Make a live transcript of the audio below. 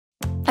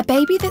A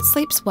baby that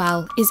sleeps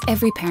well is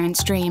every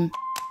parent's dream.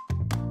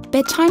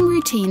 Bedtime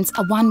routines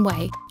are one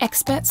way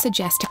experts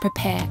suggest to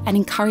prepare and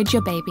encourage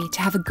your baby to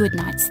have a good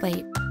night's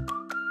sleep.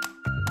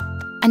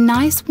 A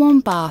nice warm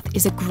bath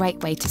is a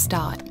great way to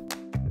start.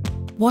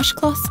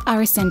 Washcloths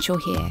are essential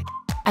here,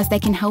 as they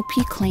can help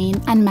you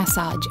clean and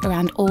massage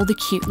around all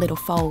the cute little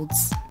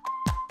folds.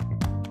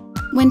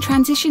 When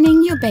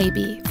transitioning your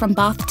baby from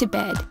bath to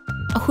bed,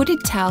 a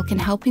hooded towel can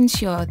help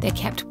ensure they're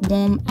kept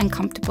warm and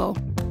comfortable.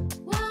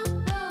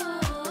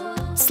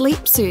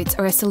 Sleep suits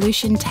are a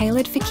solution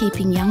tailored for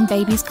keeping young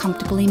babies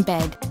comfortable in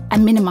bed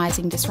and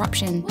minimising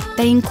disruption.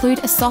 They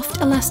include a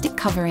soft elastic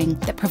covering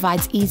that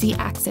provides easy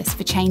access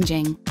for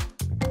changing.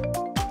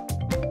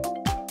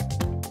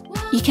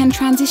 You can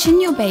transition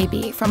your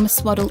baby from a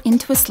swaddle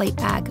into a sleep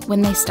bag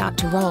when they start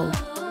to roll,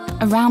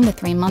 around the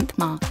 3-month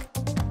mark,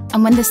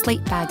 and when the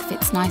sleep bag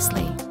fits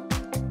nicely.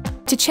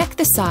 To check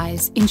the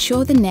size,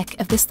 ensure the neck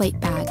of the sleep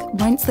bag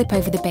won't slip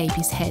over the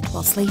baby's head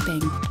while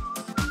sleeping.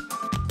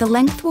 The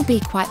length will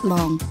be quite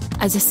long,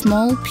 as a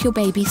small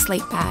Purebaby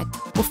sleep bag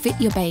will fit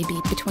your baby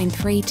between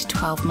 3 to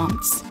 12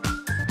 months.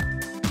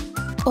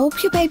 All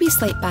Purebaby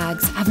sleep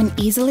bags have an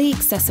easily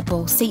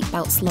accessible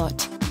seatbelt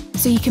slot,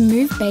 so you can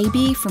move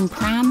baby from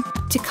pram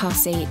to car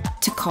seat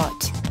to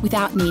cot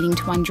without needing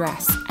to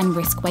undress and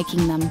risk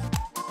waking them.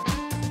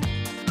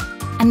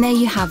 And there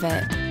you have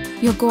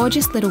it. Your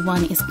gorgeous little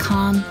one is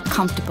calm,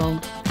 comfortable,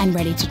 and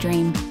ready to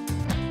dream.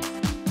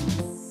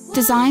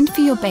 Designed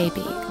for your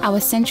baby, our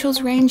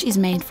essentials range is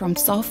made from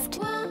soft,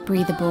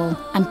 breathable,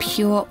 and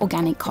pure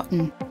organic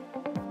cotton.